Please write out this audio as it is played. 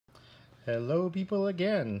Hello people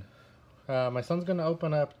again. My son's going to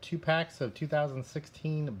open up 2 packs of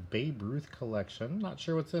 2016 Babe Ruth collection. Not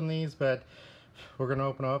sure what's in these, but we're going to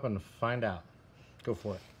open them up and find out. Go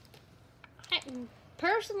for it.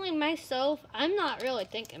 Personally, myself, I'm not really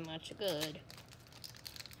thinking much good.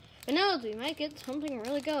 But no, we might get something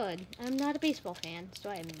really good. I'm not a baseball fan,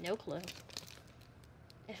 so I have no clue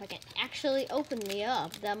if I can actually open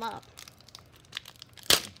them up.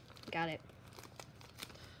 Got it.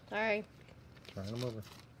 Sorry. Turn them over.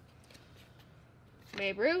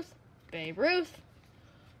 Babe Ruth. Babe Ruth.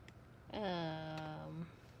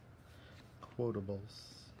 Quotables.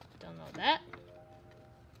 Don't know that.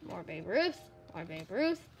 More Babe Ruth. More Babe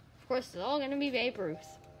Ruth. Of course, it's all going to be Babe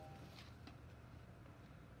Ruth.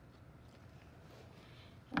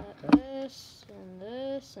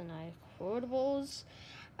 This, and I have quotables.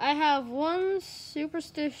 I have one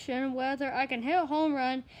superstition: whether I can hit a home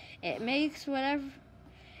run, it makes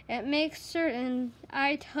certain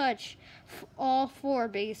I touch all 4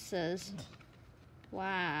 bases.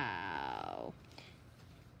 Wow.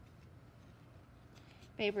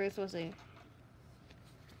 Babe Ruth was a...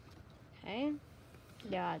 Okay.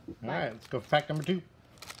 Yeah. Alright, let's go fact number 2.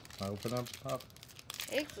 I'll open them up.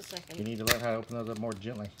 Takes a second. You need to learn how to open those up more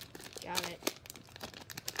gently. Got it.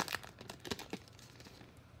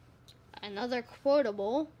 Another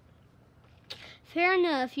quotable. Fair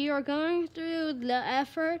enough, you are going through the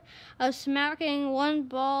effort of smacking one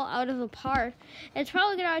ball out of the park. It's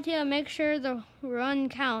probably a good idea to make sure the run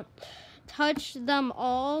count. Touch them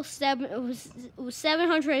all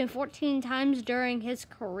 714 times during his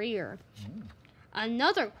career.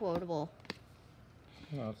 Another quotable.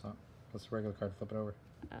 No, it's not. That's a regular card. Flip it over.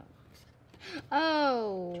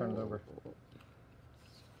 Oh. Turn it over.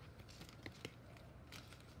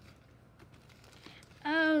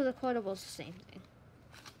 Oh, the quotable's the same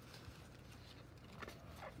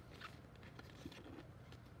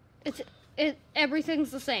thing. Everything's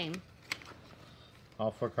the same. All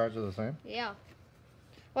 4 cards are the same? Yeah.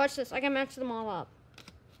 Watch this. I can match them all up.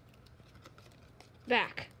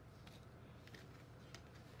 Back.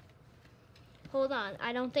 Hold on.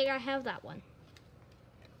 I don't think I have that one.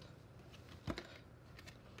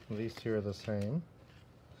 These 2 are the same.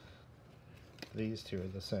 These 2 are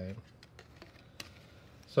the same.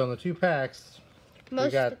 So in the 2 packs,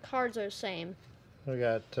 most of the cards are the same. We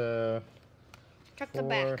got Check 4, the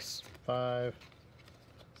backs. 5,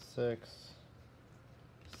 6,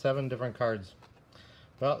 7 different cards.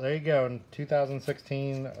 Well, there you go. In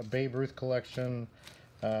 2016 Babe Ruth collection.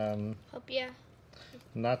 Hope ya.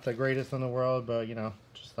 Not the greatest in the world, but you know,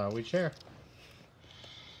 just thought we'd share.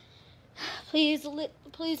 Please leave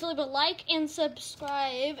a like and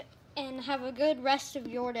subscribe, and have a good rest of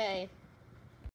your day.